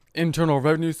Internal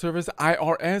Revenue Service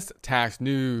IRS tax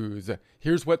news.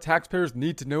 Here's what taxpayers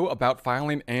need to know about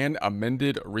filing an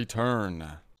amended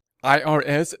return.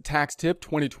 IRS Tax Tip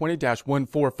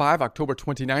 2020-145, October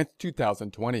 29th,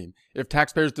 2020. If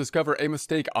taxpayers discover a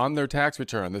mistake on their tax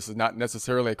return, this is not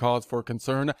necessarily a cause for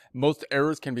concern. Most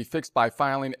errors can be fixed by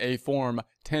filing a Form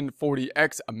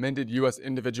 1040X amended U.S.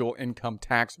 individual income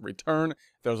tax return.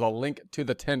 There's a link to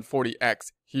the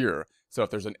 1040X here. So if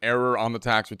there's an error on the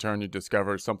tax return, you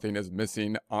discover something is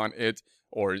missing on it,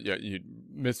 or you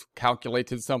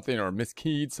miscalculated something or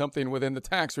miskeyed something within the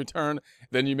tax return,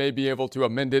 then you may be able to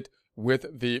amend it with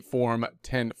the Form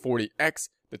 1040X.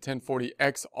 The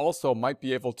 1040X also might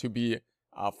be able to be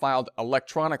filed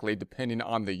electronically depending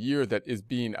on the year that is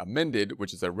being amended,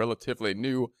 which is a relatively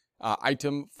new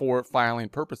item for filing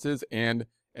purposes and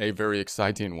a very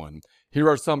exciting one. Here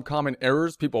are some common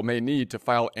errors people may need to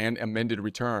file an amended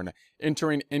return.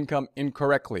 Entering income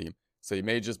incorrectly. So you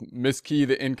may just miskey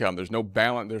the income. There's no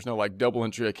balance, there's no like double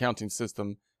entry accounting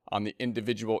system on the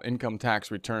individual income tax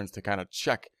returns to kind of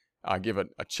check, give a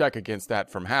check against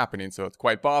that from happening. So it's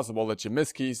quite possible that you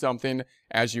miskey something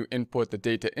as you input the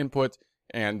data input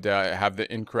and have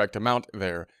the incorrect amount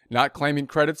there. Not claiming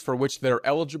credits for which they're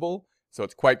eligible. So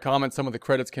it's quite common. Some of the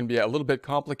credits can be a little bit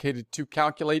complicated to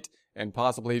calculate, and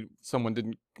possibly someone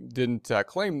didn't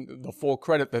claim the full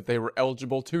credit that they were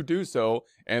eligible to do so,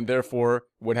 and therefore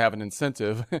would have an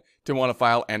incentive to want to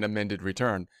file an amended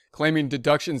return. Claiming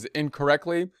deductions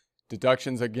incorrectly.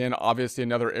 Deductions, again, obviously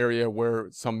another area where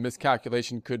some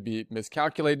miscalculation could be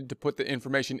miscalculated to put the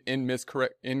information in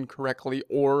incorrectly,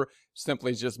 or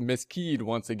simply just miskeyed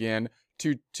once again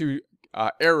to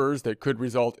errors that could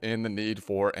result in the need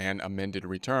for an amended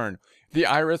return. The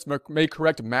IRS may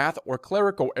correct math or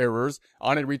clerical errors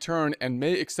on a return and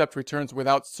may accept returns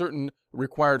without certain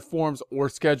required forms or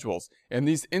schedules. In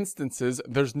these instances,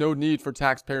 there's no need for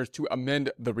taxpayers to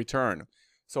amend the return.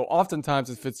 So oftentimes,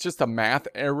 if it's just a math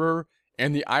error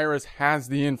and the IRS has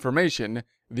the information,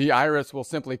 the IRS will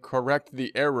simply correct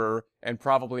the error and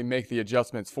probably make the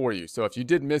adjustments for you. So if you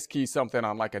did miskey something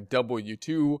on like a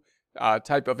W-2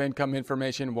 type of income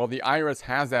information, well, the IRS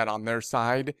has that on their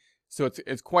side, so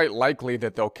it's quite likely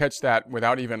that they'll catch that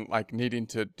without even like needing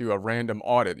to do a random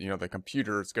audit. You know, the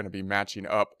computer is going to be matching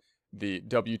up the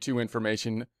W-2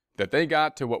 information that they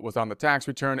got to what was on the tax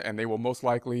return, and they will most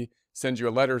likely send you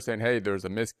a letter saying, hey, there's a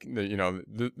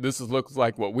this looks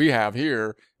like what we have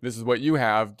here. This is what you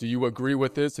have. Do you agree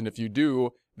with this? And if you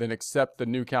do, then accept the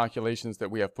new calculations that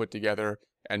we have put together,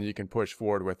 and you can push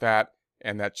forward with that,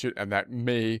 and that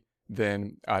may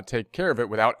then take care of it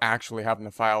without actually having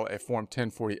to file a Form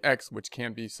 1040X, which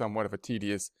can be somewhat of a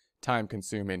tedious,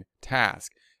 time-consuming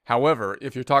task. However,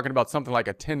 if you're talking about something like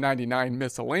a 1099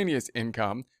 miscellaneous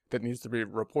income that needs to be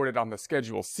reported on the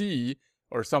Schedule C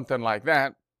or something like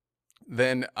that,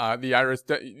 then the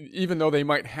IRS, even though they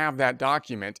might have that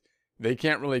document, they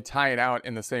can't really tie it out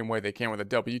in the same way they can with a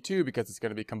W-2 because it's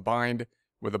going to be combined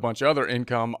with a bunch of other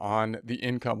income on the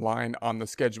income line on the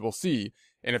Schedule C.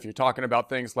 And if you're talking about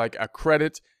things like a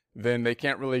credit, then they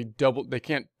can't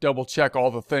double check all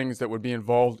the things that would be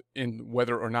involved in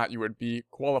whether or not you would be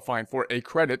qualifying for a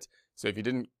credit. So if you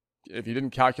didn't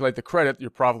calculate the credit,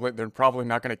 they're probably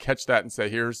not going to catch that and say,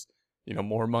 here's,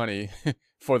 more money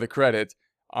for the credit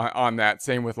on that.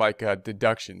 Same with like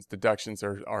deductions. Deductions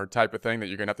are a type of thing that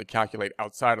you're going to have to calculate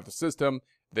outside of the system.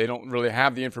 They don't really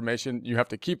have the information. You have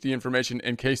to keep the information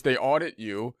in case they audit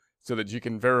you so that you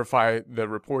can verify the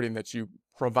reporting that you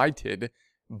provided,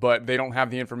 but they don't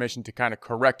have the information to kind of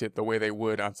correct it the way they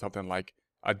would on something like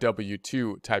a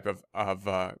W-2 type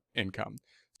of income.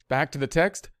 Back to the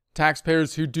text.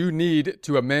 Taxpayers who do need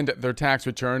to amend their tax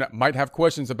return might have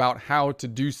questions about how to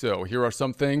do so. Here are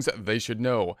some things they should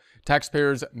know.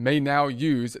 Taxpayers may now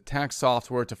use tax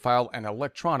software to file an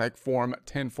electronic Form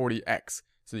 1040X.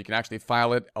 So you can actually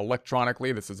file it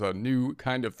electronically. This is a new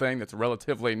kind of thing that's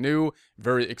relatively new.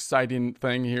 Very exciting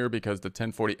thing here because the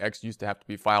 1040X used to have to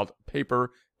be filed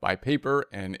paper by paper,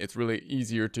 and it's really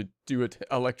easier to do it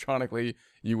electronically,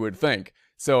 you would think.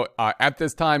 So at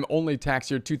this time, only tax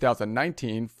year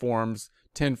 2019 Forms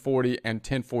 1040 and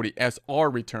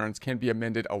 1040SR returns can be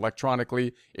amended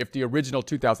electronically if the original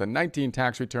 2019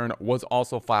 tax return was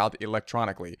also filed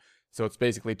electronically. So it's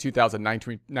basically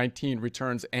 2019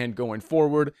 returns and going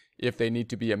forward, if they need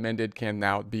to be amended, can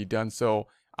now be done so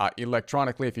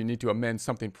electronically. If you need to amend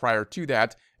something prior to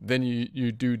that, then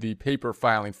you do the paper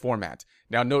filing format.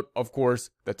 Now note, of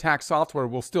course, the tax software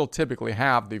will still typically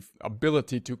have the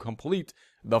ability to complete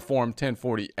the Form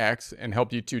 1040X and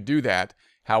help you to do that.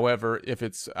 However, if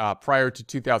it's prior to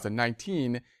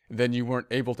 2019, then you weren't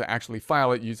able to actually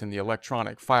file it using the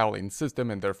electronic filing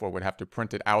system, and therefore would have to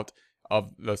print it out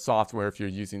of the software if you're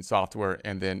using software,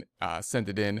 and then send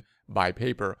it in by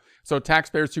paper. So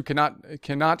taxpayers who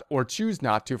cannot or choose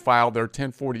not to file their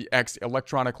 1040X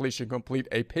electronically should complete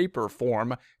a paper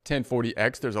form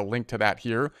 1040X. There's a link to that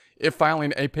here. If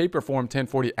filing a paper form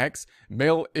 1040X,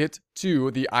 mail it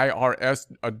to the IRS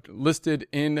listed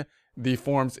in the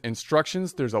form's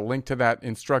instructions. There's a link to that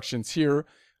instructions here.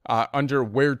 Under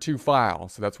where to file.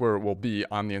 So that's where it will be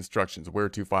on the instructions, where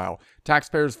to file.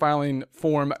 Taxpayers filing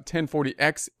Form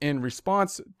 1040X in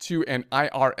response to an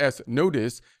IRS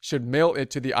notice should mail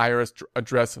it to the IRS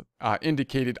address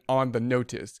indicated on the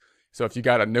notice. So if you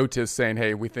got a notice saying,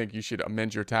 hey, we think you should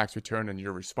amend your tax return, and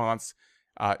your response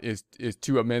is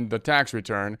to amend the tax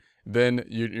return, then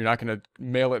you're not going to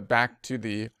mail it back to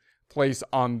the place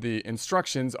on the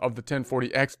instructions of the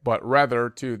 1040X, but rather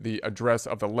to the address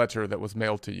of the letter that was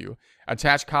mailed to you.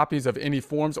 Attach copies of any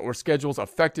forms or schedules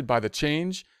affected by the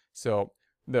change. So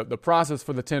the process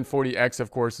for the 1040X,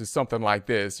 of course, is something like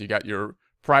this. You got your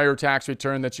prior tax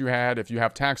return that you had. If you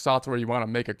have tax software, you want to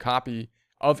make a copy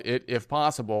of it if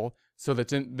possible, so that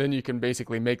then you can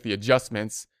basically make the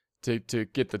adjustments to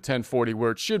get the 1040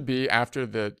 where it should be after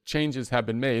the changes have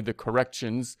been made, the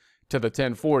corrections to the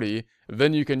 1040.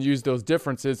 Then you can use those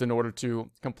differences in order to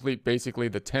complete basically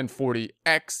the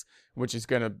 1040X, which is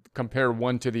going to compare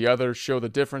one to the other, show the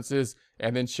differences,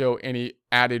 and then show any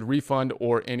added refund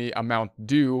or any amount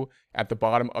due at the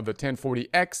bottom of the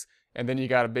 1040X. And then you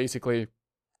got to basically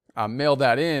mail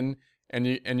that in, and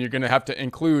you're going to have to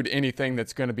include anything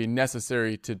that's going to be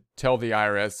necessary to tell the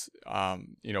IRS,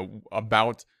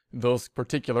 about those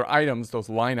particular items, those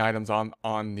line items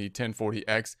on the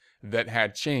 1040X that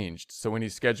had changed. So any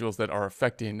schedules that are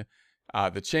affecting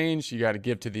the change, you got to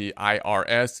give to the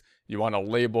IRS. You want to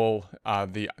label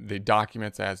the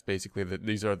documents as basically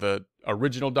these are the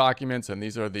original documents, and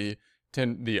these are the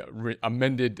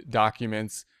amended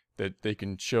documents that they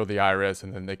can show the IRS,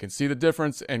 and then they can see the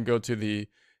difference and go to the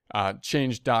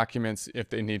changed documents if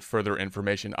they need further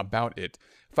information about it.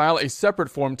 File a separate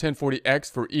Form 1040X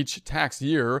for each tax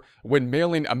year. When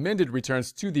mailing amended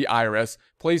returns to the IRS,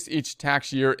 place each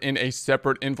tax year in a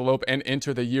separate envelope and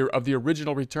enter the year of the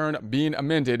original return being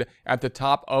amended at the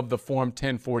top of the Form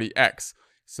 1040X.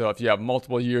 So if you have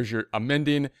multiple years you're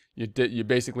amending, you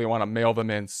basically want to mail them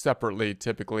in separately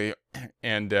typically,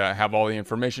 and have all the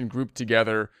information grouped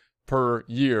together per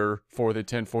year for the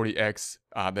 1040X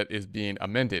that is being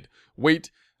amended.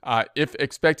 Wait, if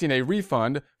expecting a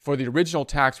refund, for the original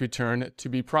tax return to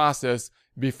be processed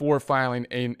before filing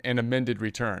an amended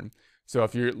return. So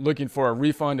if you're looking for a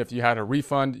refund, if you had a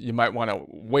refund, you might want to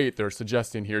wait. They're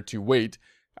suggesting here to wait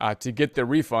to get the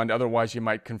refund. Otherwise, you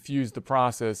might confuse the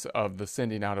process of the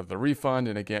sending out of the refund.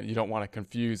 And again, you don't want to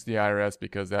confuse the IRS,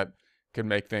 because that could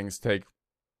make things take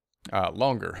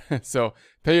longer. So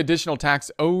pay additional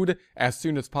tax owed as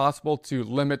soon as possible to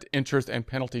limit interest and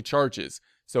penalty charges.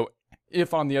 So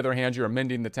if, on the other hand, you're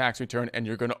amending the tax return and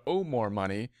you're going to owe more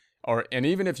money, and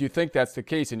even if you think that's the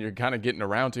case and you're kind of getting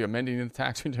around to amending the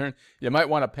tax return, you might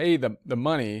want to pay the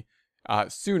money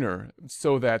sooner,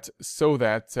 so that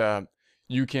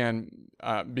you can,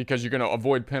 because you're going to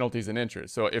avoid penalties and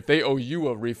interest. So if they owe you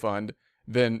a refund,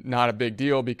 then not a big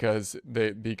deal, because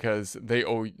they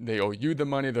owe you the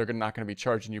money. They're not going to be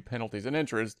charging you penalties and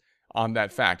interest on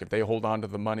that fact. If they hold on to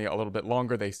the money a little bit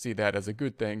longer, they see that as a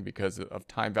good thing because of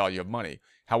time value of money.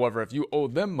 However, if you owe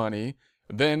them money,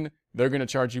 then they're going to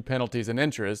charge you penalties and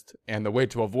interest, and the way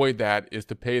to avoid that is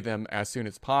to pay them as soon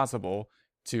as possible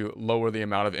to lower the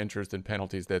amount of interest and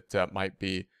penalties that might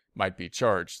be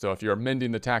charged. So if you're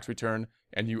amending the tax return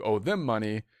and you owe them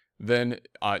money, then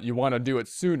you want to do it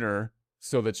sooner,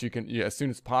 so that you can, as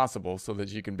soon as possible, so that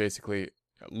you can basically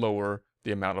lower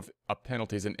the amount of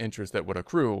penalties and interest that would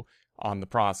accrue on the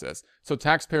process. So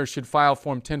taxpayers should file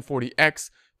Form 1040X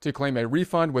to claim a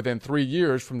refund within 3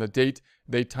 years from the date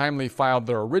they timely filed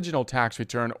their original tax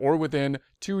return, or within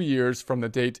 2 years from the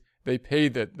date they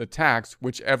paid the tax,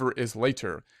 whichever is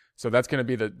later. So that's going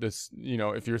to be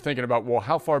if you're thinking about, well,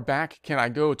 how far back can I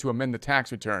go to amend the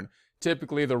tax return?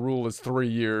 Typically, the rule is 3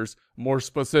 years. More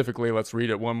specifically, let's read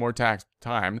it one more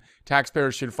time.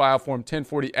 Taxpayers should file Form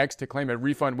 1040X to claim a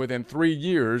refund within 3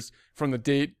 years from the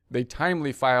date they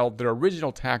timely filed their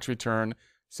original tax return.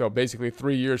 So basically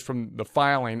 3 years from the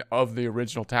filing of the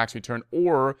original tax return,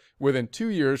 or within 2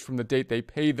 years from the date they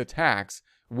paid the tax,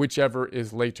 whichever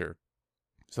is later.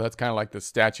 So that's kind of like the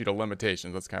statute of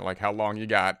limitations. That's kind of like how long you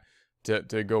got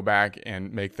to go back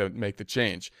and make the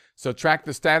change. So track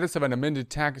the status of an amended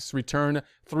tax return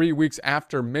 3 weeks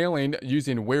after mailing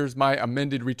using Where's My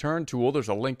Amended Return tool. There's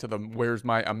a link to the Where's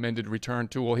My Amended Return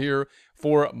tool here.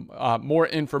 For more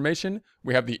information,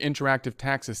 we have the interactive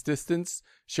tax assistance.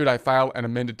 Should I file an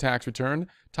amended tax return?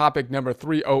 Topic number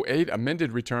 308,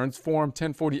 amended returns, Form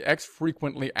 1040X,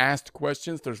 frequently asked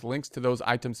questions. There's links to those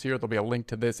items here. There'll be a link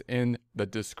to this in the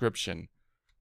description.